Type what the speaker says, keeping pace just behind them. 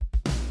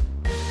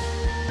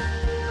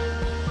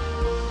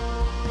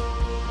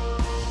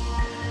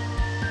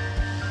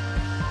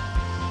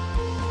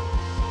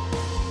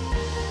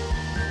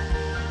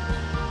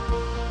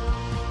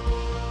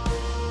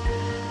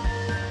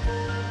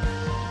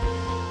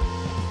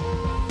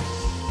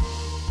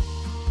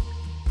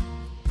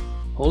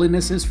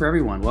Holiness is for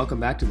everyone. Welcome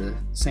back to the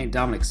St.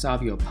 Dominic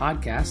Savio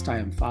podcast. I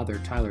am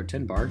Father Tyler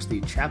Tinbarge, the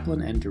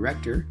chaplain and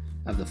director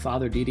of the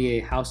Father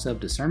DDA House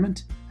of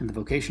Discernment and the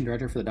vocation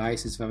director for the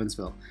Diocese of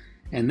Evansville.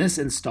 In this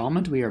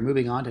installment, we are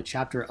moving on to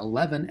chapter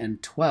 11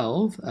 and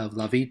 12 of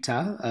La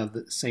Vita of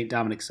St.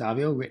 Dominic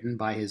Savio, written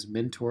by his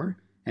mentor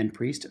and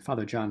priest,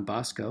 Father John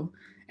Bosco.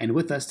 And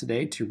with us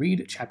today to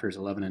read chapters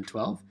 11 and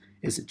 12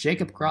 is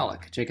Jacob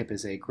Greulich. Jacob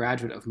is a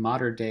graduate of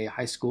Modern Day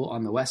High School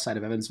on the west side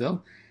of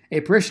Evansville, a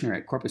parishioner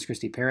at Corpus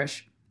Christi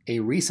Parish, a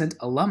recent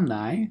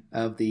alumnus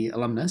of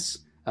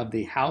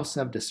the House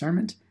of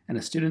Discernment, and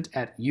a student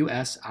at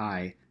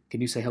USI.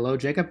 Can you say hello,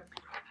 Jacob?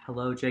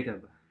 Hello,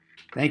 Jacob.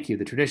 Thank you.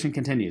 The tradition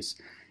continues.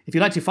 If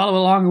you'd like to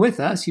follow along with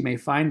us, you may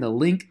find the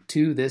link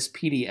to this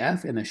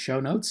PDF in the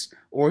show notes,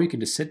 or you can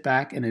just sit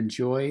back and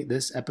enjoy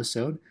this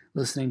episode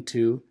listening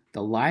to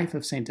the life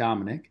of St.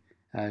 Dominic,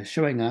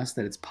 showing us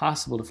that it's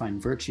possible to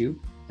find virtue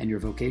and your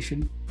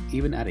vocation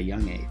even at a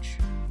young age.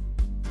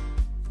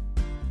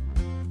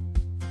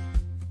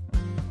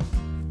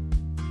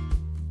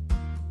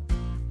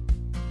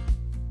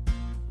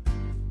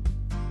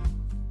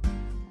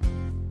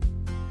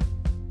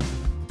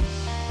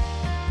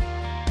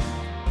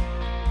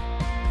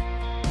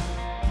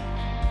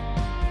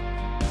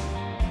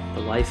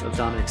 The Life of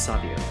Dominic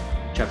Savio,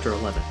 Chapter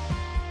 11.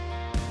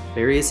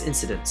 Various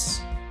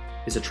incidents,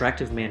 his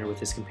attractive manner with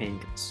his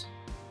companions.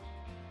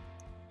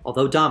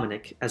 Although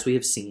Dominic, as we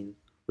have seen,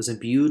 was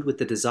imbued with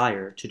the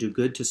desire to do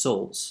good to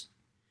souls,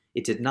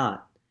 it did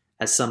not,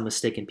 as some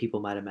mistaken people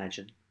might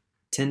imagine,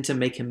 tend to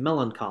make him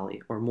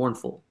melancholy or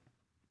mournful.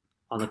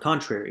 On the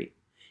contrary,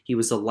 he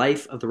was the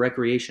life of the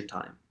recreation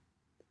time,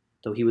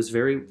 though he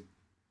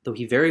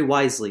very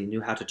wisely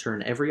knew how to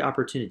turn every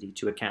opportunity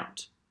to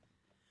account.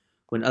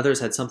 When others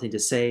had something to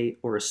say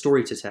or a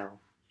story to tell,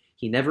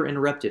 he never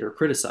interrupted or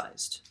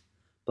criticized,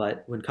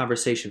 but when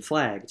conversation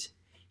flagged,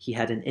 he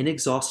had an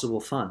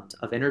inexhaustible fund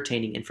of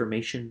entertaining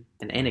information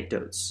and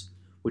anecdotes,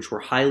 which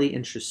were highly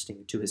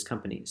interesting to his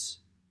companies.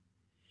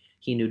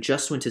 He knew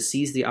just when to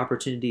seize the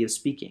opportunity of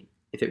speaking,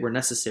 if it were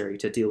necessary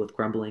to deal with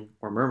grumbling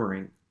or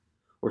murmuring,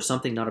 or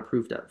something not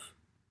approved of.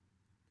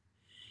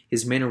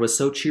 His manner was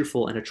so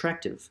cheerful and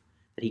attractive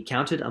that he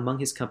counted among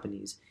his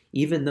companies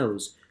even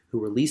those who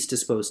were least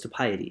disposed to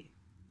piety,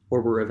 or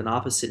were of an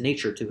opposite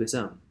nature to his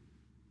own,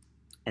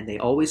 and they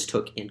always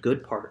took in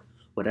good part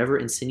whatever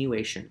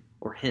insinuation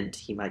or hint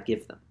he might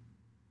give them.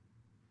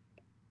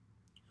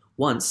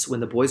 Once, when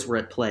the boys were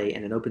at play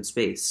in an open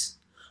space,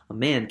 a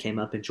man came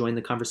up and joined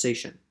the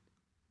conversation.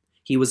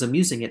 He was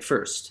amusing at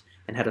first,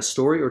 and had a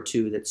story or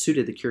two that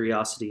suited the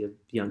curiosity of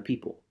young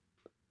people.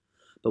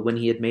 But when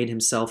he had made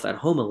himself at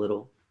home a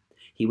little,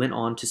 he went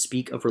on to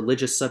speak of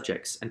religious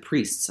subjects and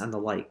priests and the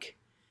like,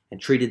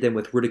 and treated them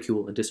with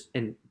ridicule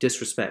and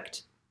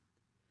disrespect.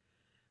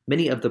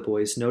 Many of the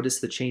boys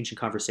noticed the change in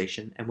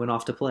conversation and went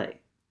off to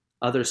play.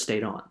 Others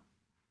stayed on.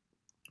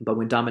 But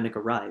when Dominic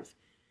arrived,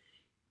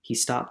 he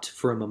stopped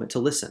for a moment to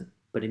listen,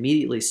 but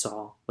immediately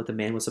saw what the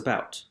man was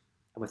about,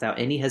 and without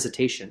any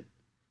hesitation,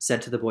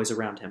 said to the boys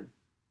around him,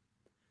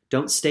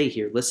 "Don't stay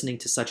here listening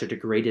to such a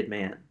degraded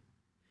man.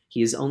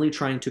 He is only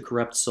trying to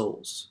corrupt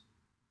souls."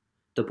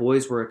 The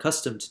boys were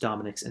accustomed to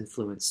Dominic's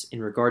influence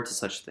in regard to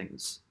such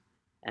things,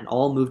 and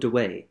all moved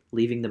away,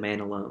 leaving the man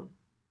alone.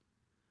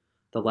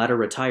 The latter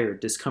retired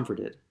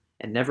discomforted,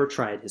 and never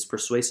tried his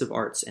persuasive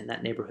arts in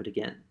that neighborhood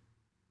again.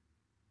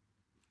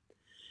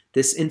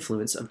 This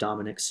influence of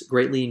Dominic's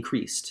greatly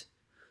increased,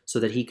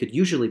 so that he could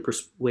usually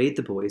persuade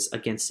the boys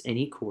against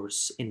any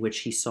course in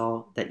which he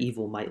saw that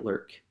evil might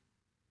lurk.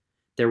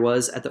 There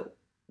was at the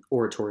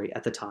oratory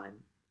at the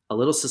time a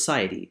little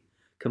society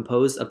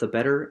composed of the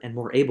better and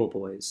more able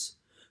boys,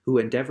 who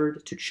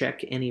endeavored to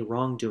check any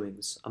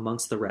wrongdoings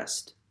amongst the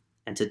rest,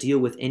 and to deal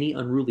with any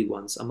unruly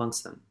ones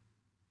amongst them.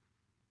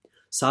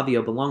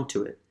 Savio belonged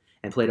to it,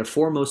 and played a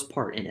foremost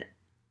part in it.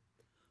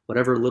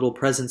 Whatever little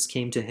presents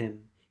came to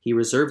him, he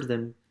reserved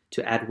them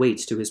to add weight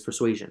to his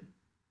persuasion.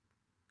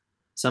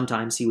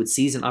 Sometimes he would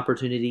seize an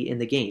opportunity in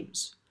the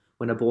games,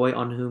 when a boy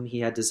on whom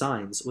he had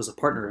designs was a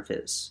partner of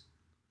his,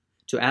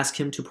 to ask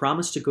him to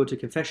promise to go to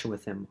confession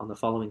with him on the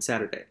following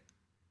Saturday.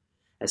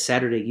 As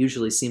Saturday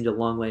usually seemed a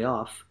long way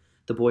off,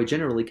 the boy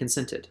generally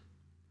consented,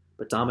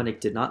 but Dominic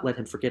did not let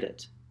him forget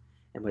it,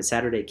 and when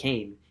Saturday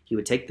came, he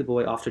would take the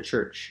boy off to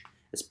church,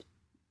 as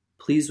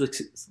pleased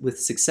with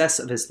success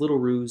of his little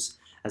ruse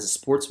as a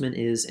sportsman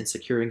is in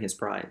securing his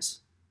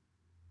prize.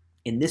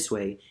 In this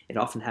way, it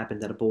often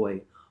happened that a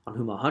boy, on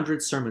whom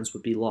 100 sermons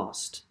would be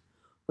lost,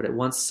 would at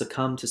once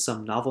succumb to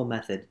some novel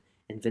method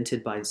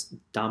invented by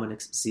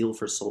Dominic's zeal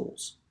for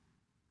souls.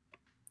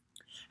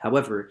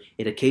 However,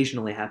 it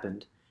occasionally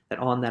happened that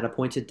on that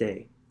appointed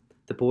day,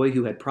 the boy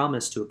who had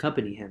promised to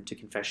accompany him to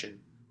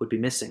confession would be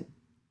missing.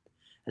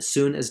 As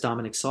soon as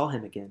Dominic saw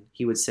him again,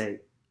 he would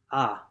say,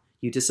 "Ah,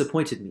 you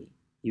disappointed me.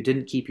 You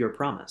didn't keep your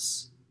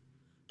promise."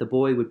 The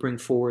boy would bring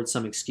forward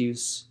some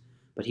excuse,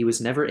 but he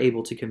was never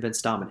able to convince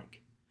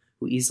Dominic,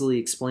 who easily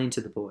explained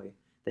to the boy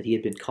that he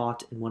had been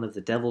caught in one of the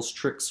devil's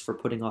tricks for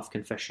putting off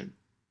confession.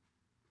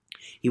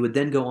 He would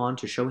then go on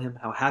to show him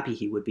how happy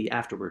he would be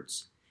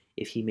afterwards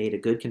if he made a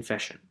good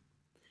confession,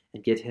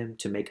 and get him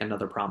to make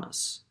another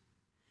promise.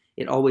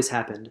 It always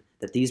happened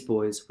that these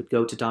boys would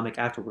go to Dominic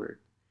afterward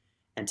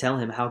and tell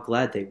him how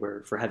glad they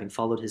were for having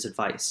followed his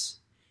advice,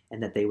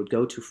 and that they would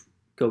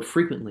go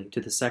frequently to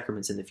the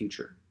sacraments in the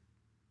future.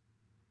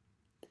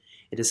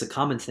 It is a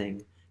common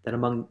thing that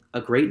among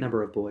a great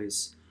number of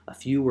boys, a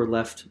few were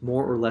left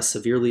more or less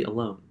severely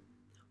alone,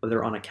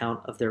 whether on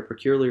account of their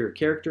peculiar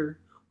character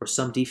or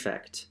some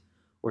defect,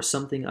 or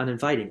something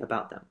uninviting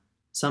about them.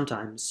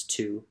 Sometimes,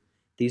 too,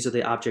 these are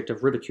the object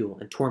of ridicule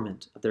and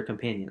torment of their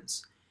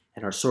companions,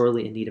 and are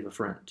sorely in need of a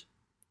friend.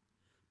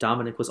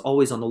 Dominic was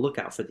always on the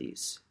lookout for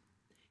these.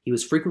 He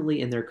was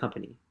frequently in their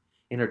company,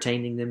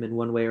 entertaining them in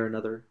one way or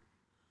another.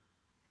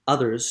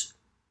 Others,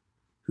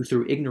 who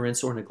through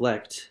ignorance or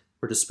neglect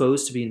were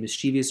disposed to be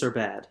mischievous or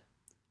bad,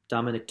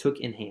 Dominic took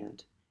in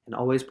hand, and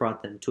always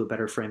brought them to a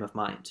better frame of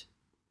mind.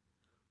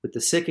 With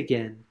the sick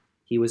again,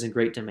 he was in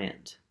great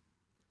demand,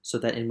 so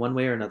that in one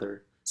way or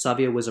another,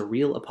 Savio was a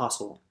real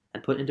apostle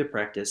and put into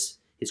practice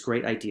his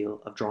great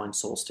ideal of drawing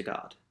souls to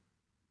God.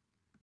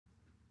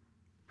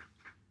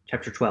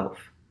 Chapter 12.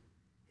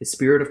 His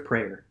spirit of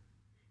prayer,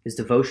 his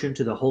devotion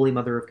to the Holy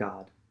Mother of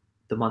God,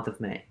 the month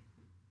of May.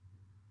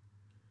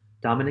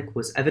 Dominic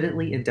was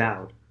evidently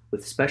endowed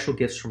with special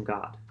gifts from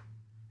God,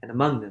 and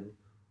among them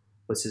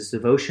was his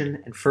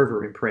devotion and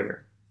fervor in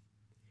prayer.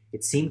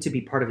 It seemed to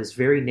be part of his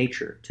very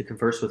nature to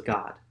converse with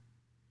God,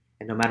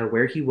 and no matter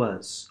where he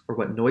was, or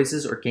what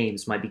noises or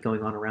games might be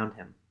going on around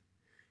him,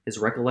 his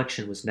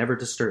recollection was never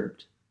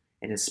disturbed,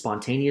 and his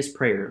spontaneous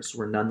prayers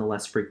were none the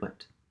less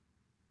frequent.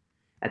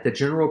 At the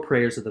general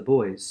prayers of the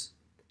boys,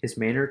 his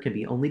manner can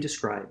be only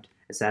described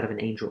as that of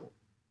an angel.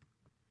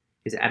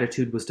 His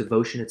attitude was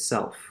devotion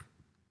itself.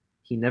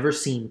 He never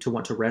seemed to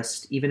want to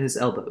rest even his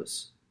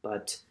elbows,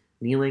 but,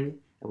 kneeling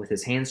and with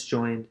his hands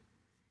joined,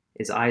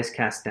 his eyes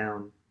cast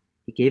down,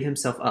 he gave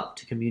himself up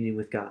to communion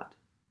with God.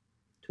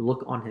 To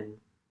look on him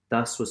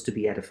thus was to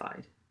be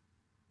edified.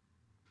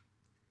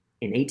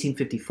 In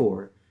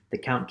 1854, the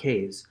Count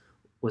Caves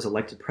was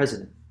elected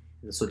president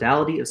in the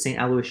sodality of St.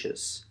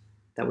 Aloysius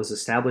that was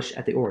established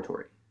at the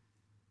oratory.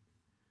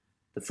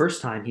 The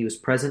first time he was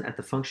present at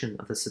the function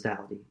of the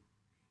sodality,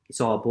 he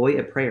saw a boy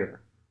at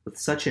prayer with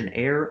such an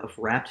air of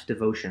rapt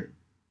devotion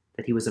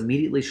that he was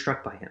immediately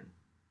struck by him.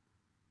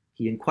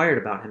 He inquired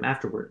about him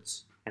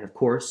afterwards, and of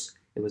course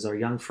it was our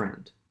young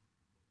friend.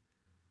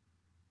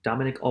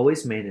 Dominic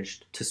always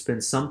managed to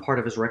spend some part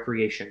of his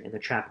recreation in the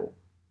chapel,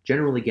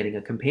 generally getting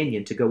a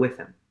companion to go with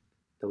him,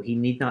 though he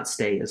need not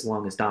stay as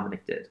long as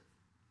Dominic did.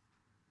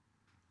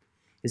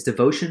 His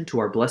devotion to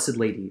our Blessed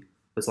Lady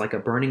was like a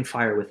burning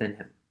fire within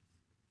him.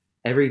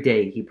 Every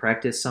day he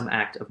practiced some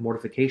act of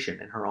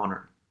mortification in her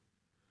honor.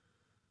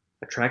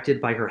 Attracted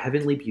by her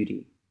heavenly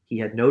beauty, he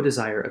had no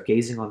desire of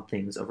gazing on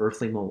things of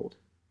earthly mold,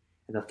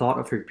 and the thought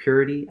of her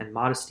purity and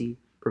modesty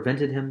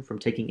prevented him from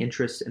taking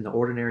interest in the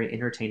ordinary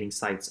entertaining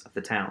sights of the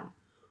town,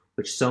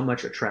 which so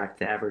much attract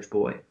the average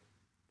boy.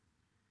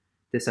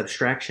 This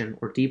abstraction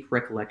or deep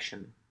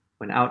recollection,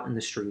 when out in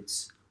the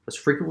streets, was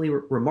frequently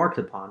remarked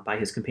upon by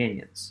his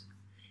companions,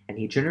 and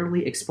he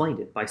generally explained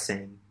it by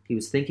saying he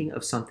was thinking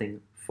of something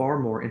far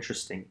more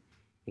interesting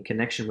in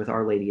connection with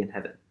Our Lady in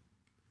heaven.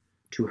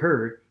 To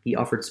her he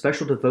offered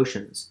special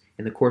devotions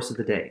in the course of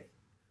the day,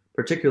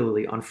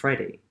 particularly on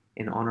Friday,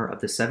 in honor of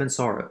the 7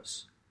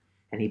 Sorrows,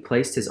 and he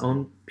placed his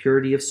own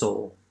purity of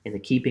soul in the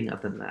keeping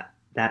of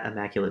that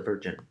Immaculate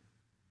Virgin.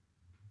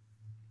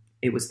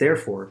 It was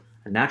therefore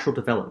a natural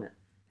development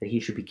that he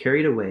should be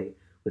carried away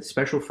with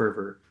special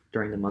fervor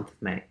during the month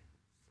of May.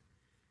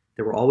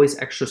 There were always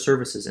extra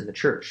services in the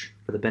church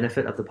for the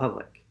benefit of the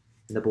public,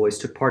 and the boys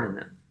took part in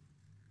them.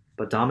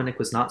 But Dominic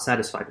was not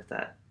satisfied with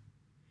that.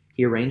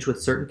 He arranged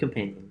with certain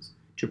companions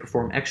to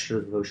perform extra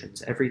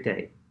devotions every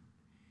day,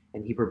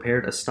 and he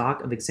prepared a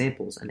stock of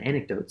examples and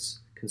anecdotes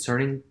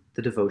concerning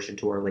the devotion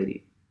to Our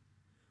Lady.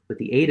 With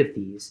the aid of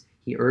these,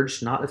 he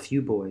urged not a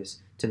few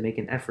boys to make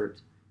an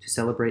effort to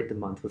celebrate the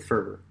month with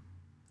fervor.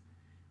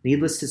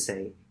 Needless to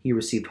say, he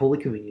received Holy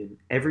Communion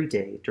every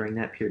day during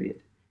that period,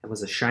 and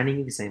was a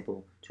shining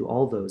example to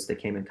all those that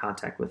came in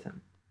contact with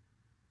him.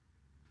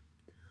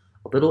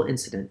 A little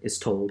incident is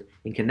told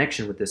in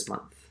connection with this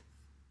month.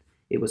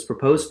 It was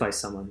proposed by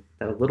someone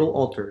that a little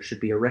altar should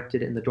be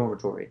erected in the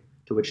dormitory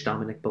to which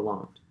Dominic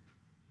belonged,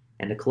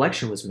 and a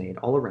collection was made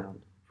all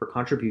around for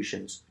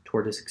contributions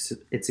toward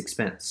its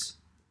expense.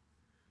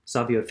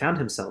 Savio found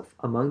himself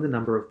among the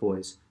number of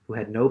boys who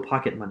had no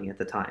pocket money at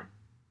the time.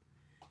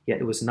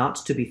 Yet it was not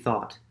to be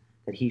thought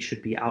that he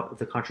should be out of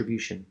the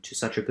contribution to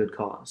such a good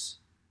cause.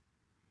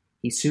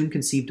 He soon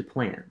conceived a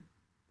plan.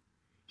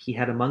 He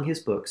had among his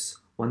books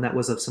one that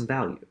was of some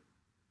value,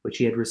 which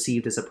he had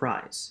received as a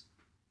prize.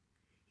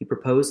 He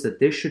proposed that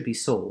this should be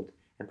sold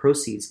and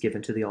proceeds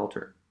given to the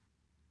altar.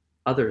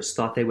 Others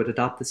thought they would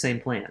adopt the same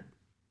plan.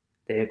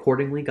 They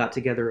accordingly got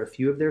together a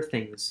few of their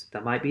things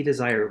that might be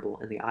desirable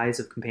in the eyes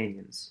of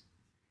companions,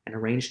 and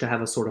arranged to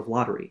have a sort of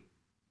lottery.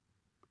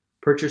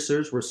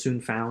 Purchasers were soon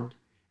found,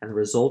 and the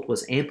result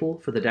was ample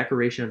for the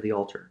decoration of the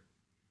altar.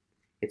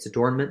 Its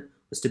adornment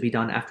was to be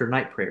done after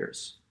night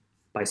prayers,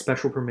 by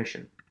special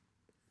permission,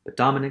 but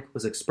Dominic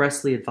was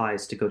expressly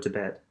advised to go to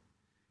bed,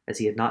 as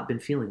he had not been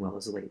feeling well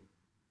as late.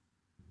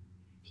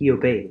 He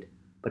obeyed,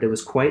 but it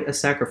was quite a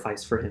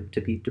sacrifice for him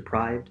to be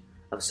deprived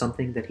of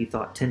something that he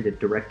thought tended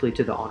directly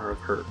to the honor of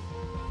her,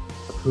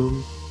 of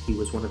whom he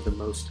was one of the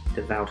most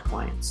devout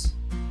clients.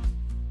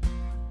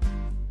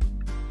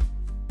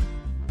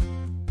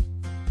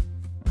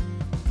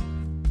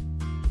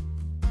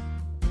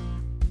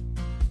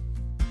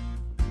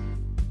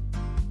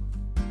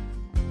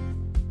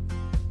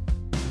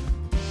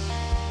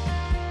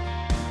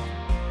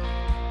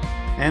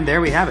 And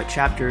there we have it,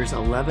 chapters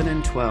 11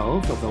 and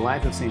 12 of the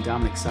Life of St.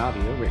 Dominic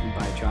Savio, written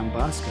by John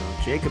Bosco.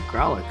 Jacob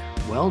Greulich,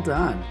 well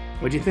done.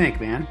 What'd you think,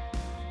 man?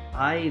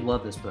 I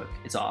love this book.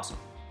 It's awesome.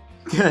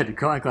 Good.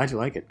 Glad you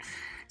like it.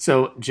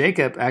 So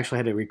Jacob actually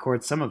had to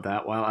record some of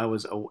that while I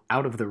was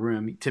out of the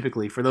room.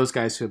 Typically, for those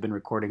guys who have been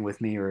recording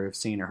with me or have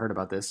seen or heard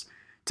about this,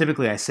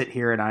 typically I sit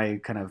here and I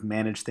kind of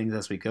manage things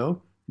as we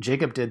go.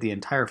 Jacob did the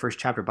entire first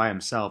chapter by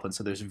himself, and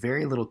so there's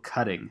very little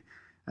cutting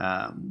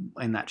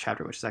in that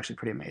chapter, which is actually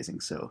pretty amazing.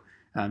 So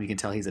you can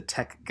tell he's a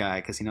tech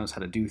guy because he knows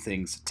how to do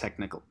things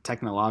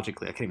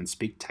technologically. I can't even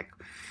speak tech.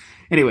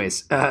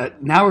 Anyways,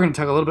 now we're going to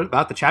talk a little bit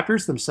about the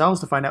chapters themselves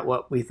to find out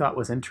what we thought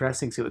was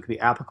interesting, see what could be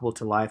applicable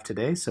to life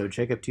today. So,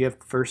 Jacob, do you have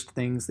first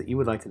things that you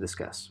would like to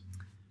discuss?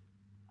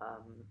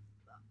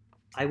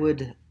 I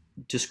would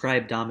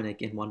describe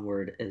Dominic in one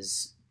word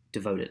as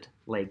devoted.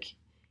 Like,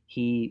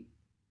 he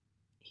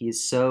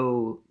is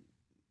so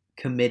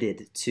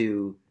committed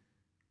to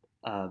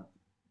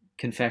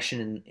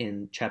confession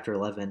in chapter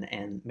 11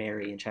 and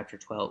Mary in chapter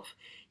 12.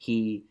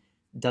 He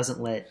doesn't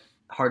let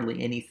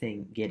hardly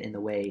anything get in the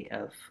way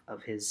of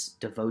his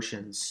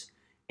devotions,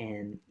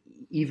 and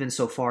even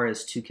so far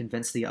as to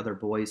convince the other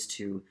boys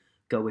to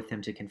go with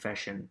him to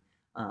confession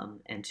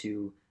and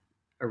to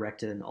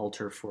erect an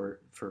altar for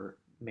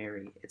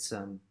Mary. It's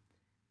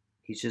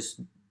he's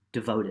just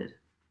devoted.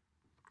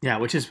 Yeah,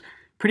 which is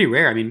pretty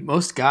rare. I mean,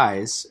 most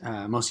guys,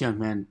 most young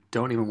men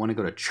don't even want to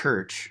go to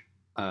church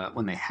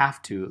when they have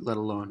to, let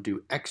alone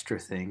do extra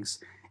things.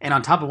 And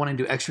on top of wanting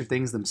to do extra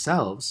things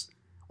themselves,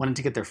 wanting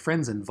to get their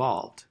friends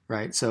involved,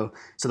 right? So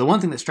the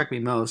one thing that struck me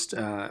most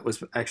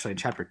was actually in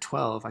chapter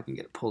 12. I can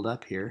get it pulled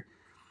up here.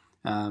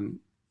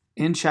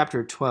 In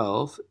chapter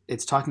 12,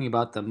 it's talking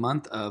about the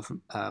month of,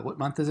 what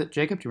month is it,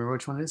 Jacob? Do you remember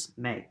which one it is?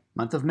 May.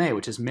 Month of May,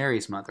 which is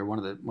Mary's month, or one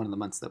of the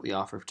months that we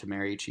offer to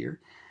Mary each year.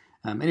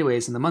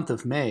 Anyways, in the month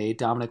of May,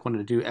 Dominic wanted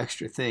to do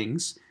extra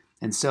things.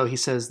 And so he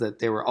says that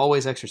there were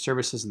always extra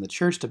services in the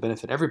church to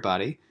benefit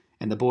everybody.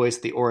 And the boys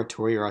at the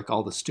oratory, or like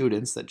all the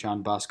students that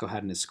John Bosco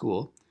had in his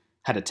school,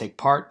 had to take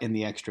part in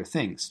the extra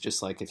things.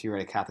 Just like if you were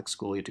at a Catholic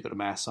school, you had to go to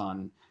Mass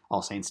on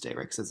All Saints' Day,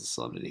 right? Because it's a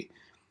solemnity.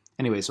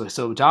 Anyway,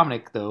 so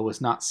Dominic, though,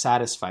 was not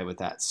satisfied with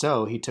that.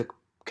 So he took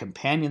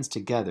companions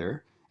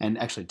together. And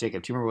actually,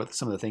 Jacob, do you remember what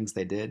some of the things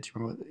they did? Do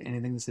you remember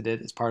anything they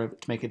did as part of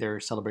to make their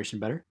celebration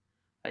better?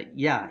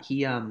 Yeah,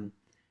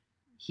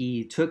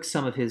 he took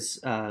some of his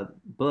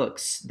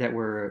books that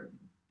were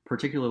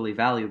particularly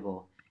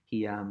valuable.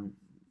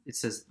 It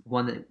says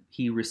one that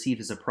he received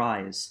as a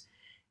prize,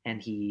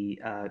 and he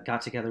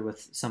got together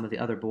with some of the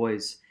other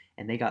boys,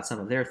 and they got some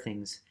of their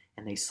things,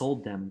 and they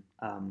sold them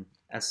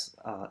as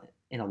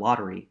in a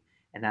lottery,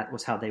 and that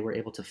was how they were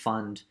able to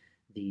fund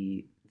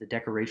the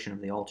decoration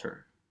of the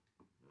altar.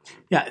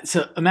 Yeah,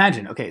 so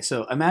imagine how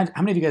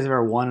many of you guys have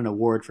ever won an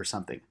award for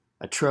something?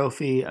 A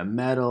trophy, a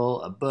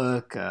medal, a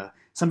book.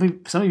 Some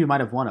of you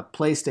might have won a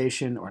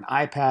PlayStation or an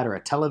iPad or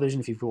a television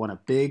if you've won a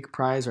big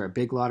prize or a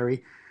big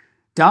lottery.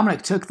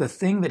 Dominic took the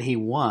thing that he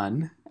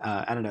won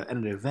at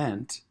an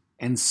event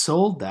and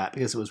sold that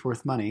because it was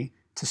worth money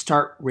to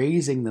start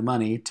raising the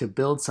money to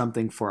build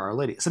something for Our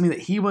Lady, something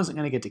that he wasn't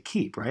going to get to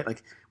keep, right?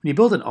 Like when you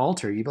build an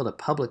altar, you build a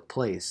public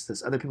place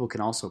that other people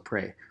can also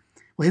pray.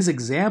 Well, his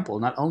example,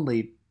 not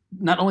only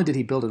did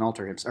he build an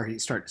altar himself, or he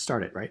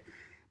start it, right?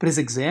 But his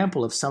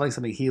example of selling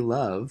something he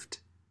loved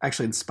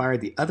actually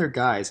inspired the other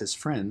guys, his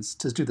friends,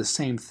 to do the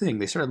same thing.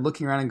 They started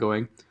looking around and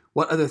going,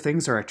 what other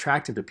things are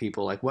attractive to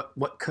people? Like,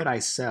 what could I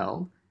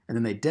sell? And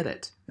then they did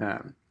it.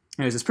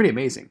 Anyways, it's pretty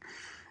amazing.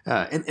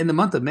 In the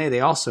month of May, we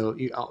also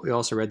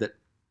read that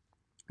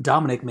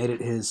Dominic made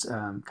it his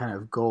kind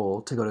of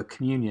goal to go to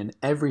communion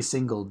every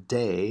single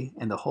day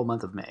in the whole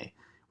month of May,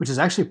 which is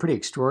actually pretty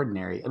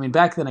extraordinary. I mean,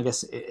 back then, I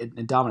guess,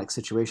 in Dominic's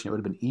situation, it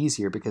would have been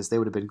easier because they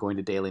would have been going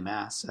to daily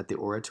Mass at the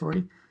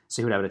oratory,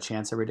 so he would have a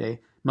chance every day.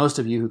 Most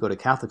of you who go to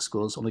Catholic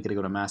schools only get to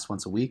go to Mass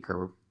once a week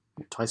or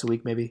twice a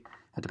week, maybe.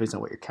 That depends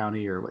on what your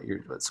county or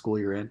what school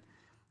you're in.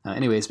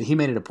 Anyways, but he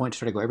made it a point to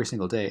try to go every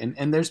single day.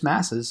 And there's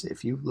Masses,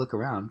 if you look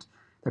around.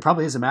 There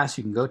probably is a Mass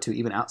you can go to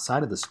even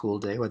outside of the school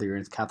day, whether you're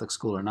in Catholic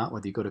school or not,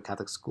 whether you go to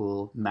Catholic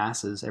school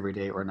Masses every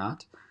day or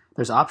not.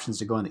 There's options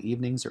to go in the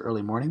evenings or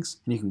early mornings,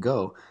 and you can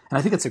go. And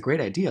I think it's a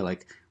great idea.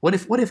 Like, what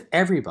if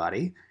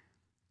everybody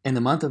in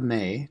the month of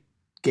May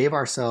gave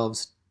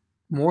ourselves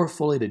more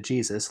fully to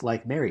Jesus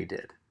like Mary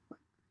did?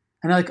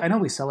 And I know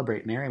we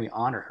celebrate Mary and we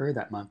honor her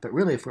that month, but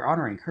really if we're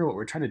honoring her, what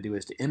we're trying to do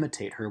is to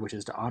imitate her, which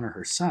is to honor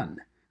her son.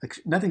 Like,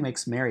 nothing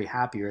makes Mary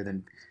happier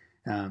than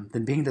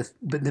than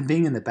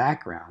being in the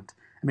background.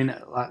 I mean,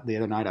 the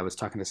other night I was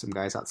talking to some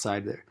guys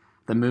outside there.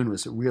 The moon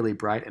was really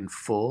bright and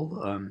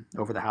full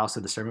over the House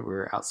of Discernment. We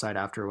were outside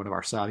after one of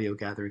our Savio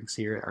gatherings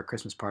here at our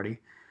Christmas party,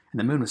 and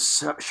the moon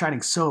was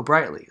shining so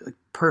brightly, like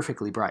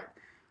perfectly bright.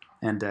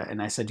 And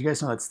I said, "You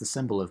guys know that's the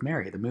symbol of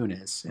Mary, the moon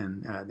is?"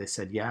 And they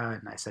said, "Yeah."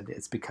 And I said,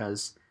 "It's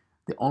because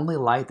the only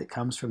light that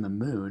comes from the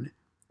moon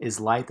is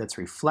light that's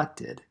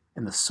reflected,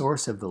 and the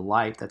source of the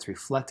light that's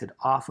reflected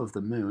off of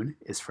the moon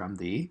is from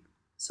the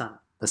Sun.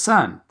 The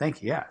sun.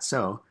 Thank you. Yeah.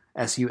 So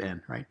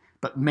S-U-N, right?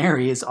 But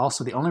Mary is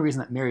also, the only reason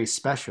that Mary is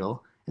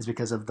special is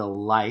because of the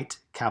light,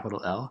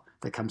 capital L,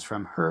 that comes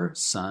from her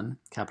Son,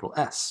 capital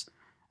S.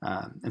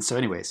 And so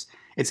anyways,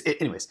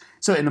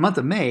 so in the month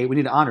of May, we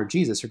need to honor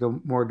Jesus or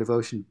go more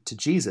devotion to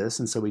Jesus.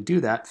 And so we do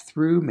that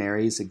through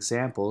Mary's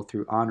example,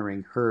 through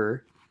honoring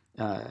her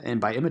and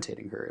by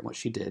imitating her and what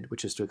she did,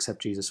 which is to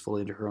accept Jesus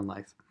fully into her own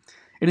life.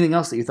 Anything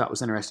else that you thought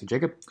was interesting,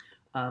 Jacob?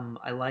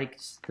 I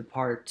liked the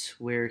part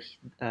where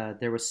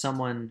there was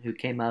someone who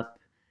came up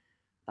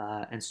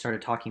and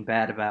started talking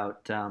bad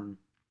about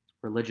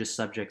religious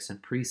subjects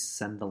and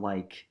priests and the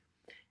like.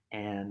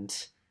 And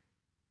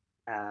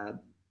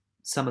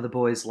some of the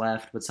boys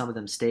left, but some of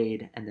them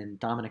stayed. And then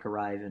Dominic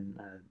arrived and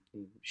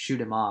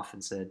shoot him off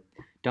and said,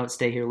 "Don't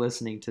stay here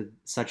listening to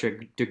such a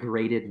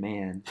degraded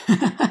man."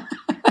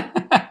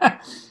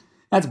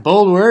 That's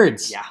bold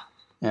words. Yeah,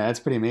 that's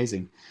pretty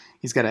amazing.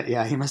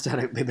 He must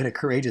have been a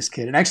courageous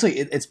kid. And actually,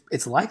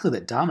 it's likely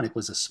that Dominic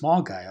was a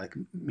small guy. Like,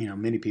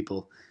 many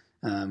people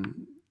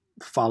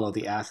follow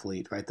the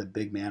athlete, right? The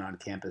big man on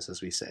campus,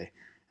 as we say.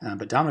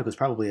 But Dominic was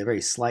probably a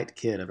very slight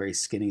kid, a very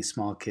skinny,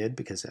 small kid,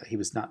 because he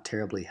was not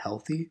terribly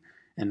healthy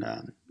and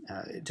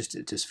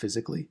just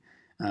physically.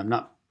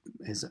 Not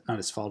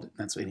his fault.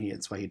 That's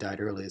why he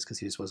died early, is because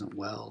he just wasn't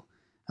well.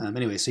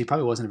 Anyway, so he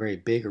probably wasn't a very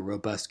big or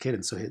robust kid,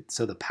 and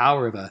so the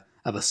power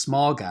of a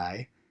small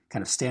guy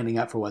kind of standing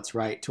up for what's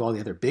right to all the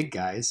other big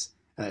guys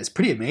is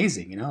pretty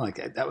amazing.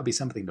 Like that would be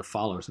something to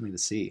follow or something to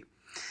see.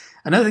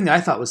 Another thing that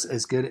I thought was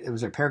good, it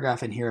was a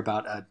paragraph in here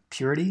about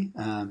purity.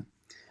 I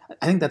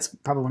think that's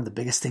probably one of the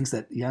biggest things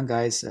that young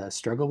guys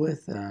struggle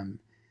with, and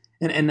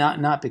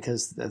not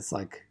because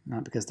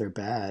not because they're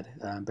bad,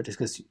 but just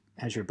because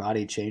as your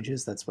body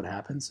changes, that's what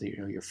happens. So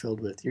you're filled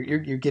with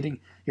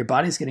your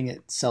body's getting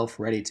itself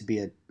ready to be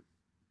a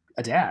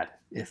dad,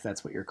 if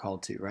that's what you're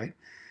called to, right?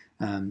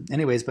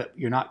 Anyways, but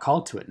you're not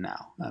called to it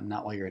now,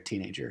 not while you're a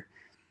teenager.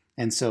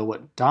 And so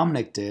what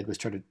Dominic did was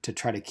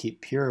try to keep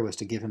pure, was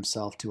to give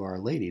himself to Our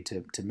Lady,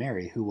 to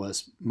Mary, who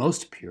was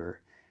most pure.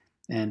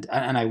 And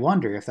I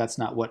wonder if that's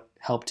not what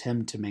helped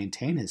him to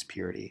maintain his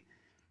purity.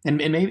 And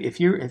maybe if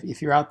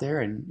you're out there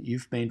and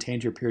you've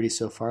maintained your purity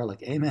so far,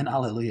 like, amen,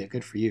 hallelujah,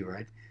 good for you,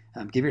 right?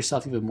 Give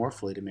yourself even more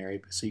fully to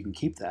Mary so you can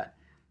keep that.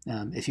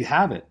 If you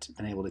haven't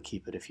been able to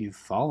keep it, if you've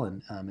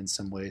fallen in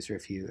some ways, or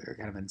if you are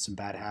kind of in some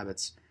bad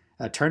habits,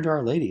 turn to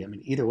Our Lady. I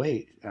mean, either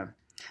way,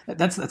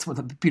 that's one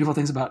of the beautiful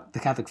things about the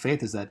Catholic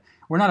faith, is that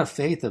we're not a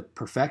faith of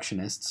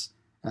perfectionists.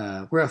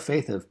 We're a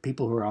faith of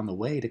people who are on the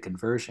way to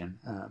conversion.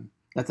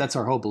 That's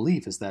our whole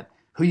belief, is that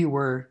who you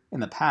were in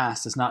the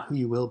past is not who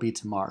you will be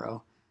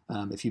tomorrow.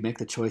 If you make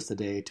the choice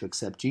today to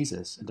accept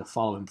Jesus and to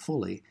follow him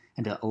fully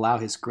and to allow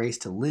his grace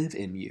to live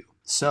in you.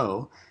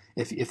 So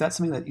if that's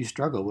something that you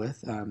struggle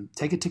with,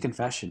 take it to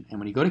confession. And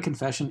when you go to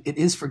confession, it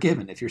is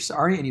forgiven. If you're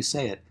sorry and you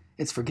say it,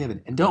 it's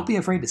forgiven. And don't be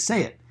afraid to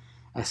say it.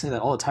 I say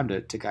that all the time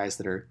to guys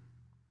that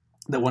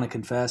want to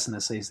confess, and they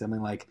say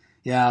something like,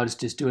 "Yeah, I was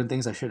just doing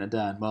things I shouldn't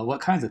have done." Well,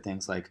 what kinds of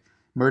things? Like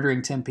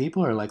murdering 10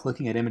 people, or like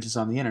looking at images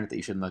on the internet that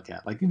you shouldn't look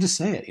at? Like, you just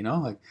say it,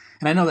 like.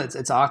 And I know that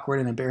it's awkward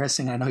and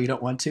embarrassing. I know you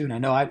don't want to, and I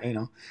know I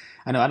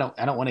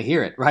don't want to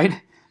hear it,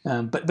 right?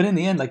 But in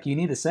the end, like, you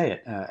need to say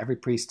it. Every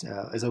priest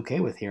is okay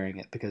with hearing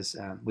it, because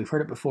we've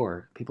heard it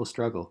before. People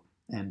struggle,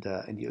 and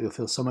you'll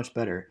feel so much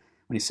better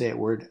when you say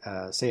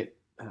it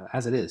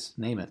as it is.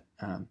 Name it.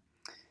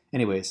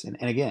 Anyways, and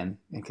again,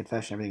 in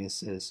confession, everything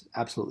is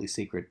absolutely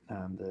secret.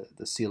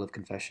 The seal of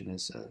confession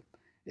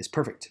is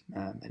perfect,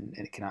 and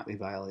it cannot be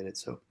violated.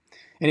 So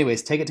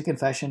anyways, take it to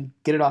confession,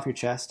 get it off your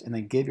chest, and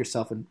then give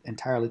yourself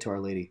entirely to Our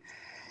Lady.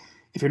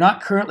 If you're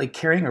not currently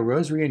carrying a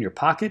rosary in your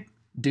pocket,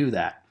 do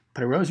that.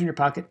 Put a rosary in your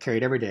pocket, carry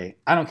it every day.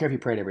 I don't care if you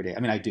pray it every day. I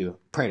mean, I do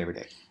pray it every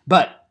day.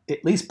 But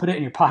at least put it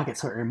in your pocket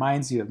so it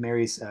reminds you of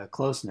Mary's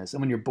closeness.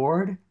 And when you're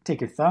bored,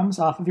 take your thumbs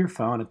off of your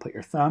phone and put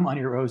your thumb on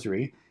your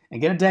rosary and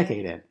get a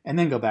decade in, and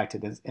then go back to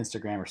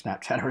Instagram or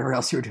Snapchat or whatever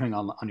else you were doing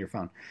on your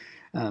phone.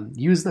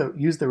 Use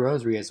the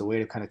rosary as a way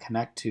to kind of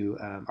connect to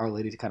Our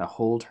Lady, to kind of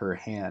hold her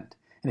hand.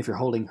 And if you're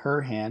holding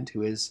her hand,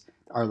 who is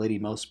Our Lady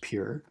most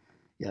pure,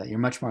 you're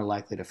much more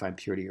likely to find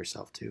purity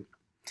yourself too.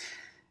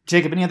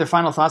 Jacob, any other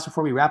final thoughts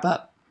before we wrap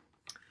up?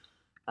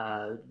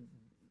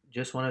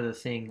 Just one other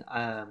thing.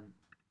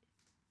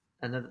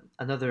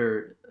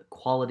 Another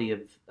quality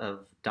of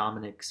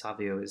Dominic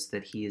Savio is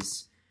that he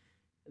is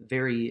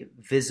very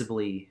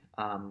visibly,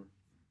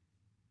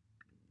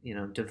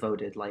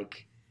 devoted.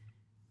 Like,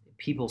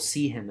 people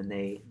see him and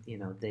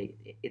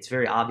it's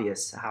very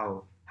obvious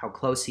how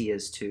close he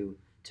is to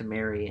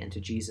Mary and to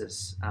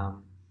Jesus.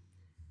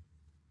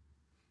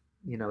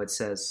 it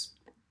says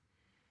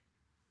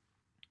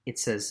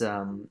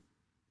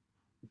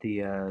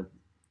the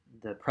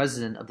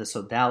president of the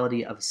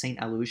sodality of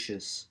Saint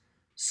Aloysius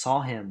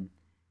saw him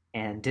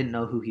and didn't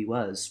know who he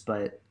was,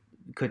 but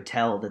could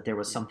tell that there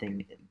was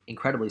something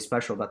incredibly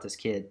special about this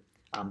kid,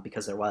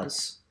 because there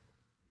was.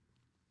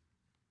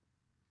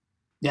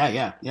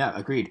 Yeah,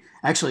 agreed.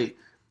 Actually,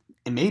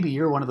 and maybe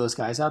you're one of those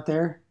guys out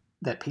there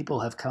that people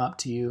have come up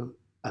to you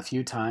a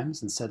few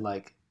times and said,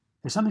 like,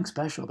 there's something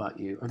special about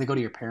you. Or they go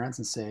to your parents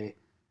and say,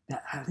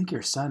 I think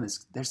your son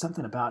there's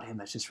something about him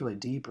that's just really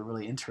deep or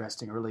really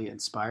interesting or really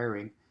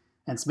inspiring.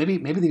 And so maybe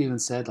they've even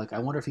said, like, I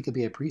wonder if he could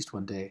be a priest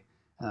one day.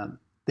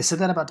 They said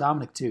that about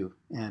Dominic too.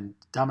 And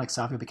Dominic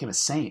Savio became a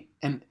saint.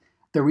 And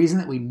the reason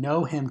that we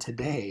know him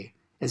today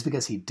is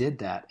because he did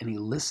that and he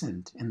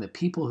listened. And the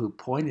people who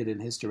pointed in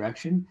his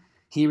direction,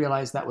 he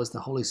realized that was the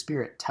Holy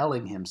Spirit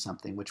telling him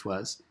something, which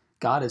was,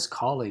 God is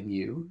calling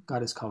you,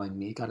 God is calling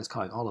me, God is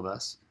calling all of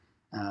us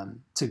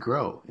to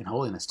grow in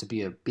holiness, to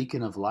be a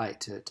beacon of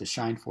light, to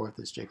shine forth,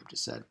 as Jacob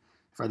just said,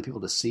 for other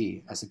people to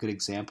see as a good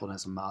example and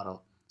as a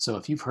model. So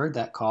if you've heard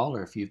that call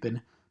or if you've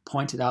been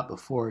pointed out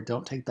before,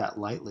 don't take that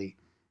lightly.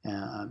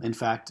 In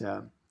fact,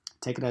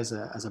 take it as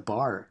a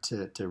bar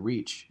to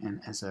reach,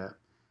 and as a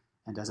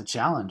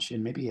challenge,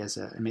 and maybe as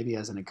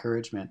an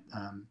encouragement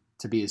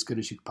to be as good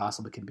as you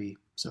possibly can be.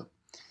 So,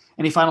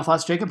 any final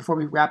thoughts, Jacob, before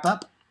we wrap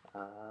up?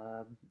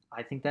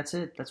 I think that's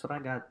it. That's what I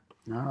got.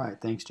 All right.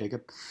 Thanks,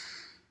 Jacob.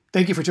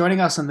 Thank you for joining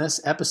us on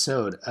this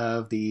episode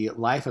of the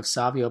Life of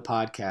Savio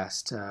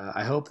podcast.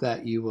 I hope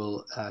that you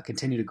will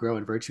continue to grow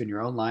in virtue in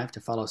your own life,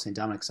 to follow St.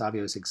 Dominic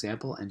Savio's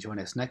example, and join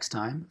us next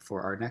time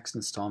for our next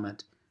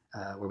installment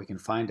where we can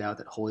find out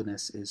that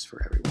holiness is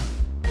for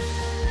everyone.